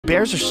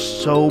bears are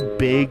so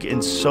big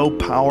and so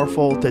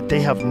powerful that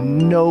they have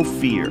no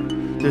fear.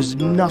 There's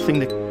nothing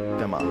to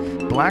them up.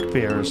 Black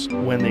bears,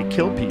 when they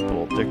kill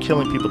people, they're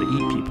killing people to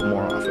eat people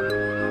more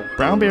often.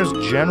 Brown bears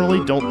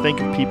generally don't think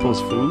of people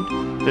as food.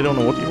 They don't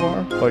know what you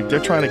are. Like,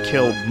 they're trying to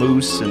kill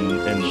moose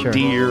and Sure.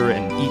 deer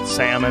and eat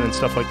salmon and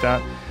stuff like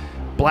that.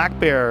 Black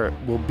bear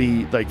will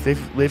be, like,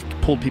 they've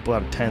pulled people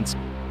out of tents,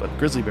 but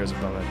grizzly bears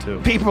have done that too.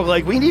 People are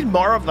like, we need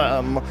more of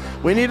them.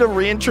 We need to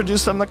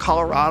reintroduce them to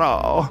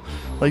Colorado.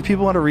 Like,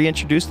 people want to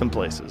reintroduce them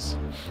places.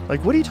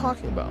 Like, what are you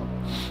talking about?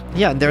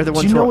 Yeah, they're the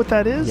ones. Do you who know are- what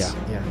that is?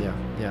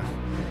 Yeah.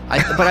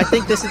 But I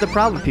think this is the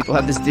problem. People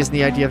have this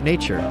Disney idea of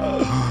nature.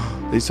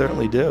 They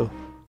certainly do.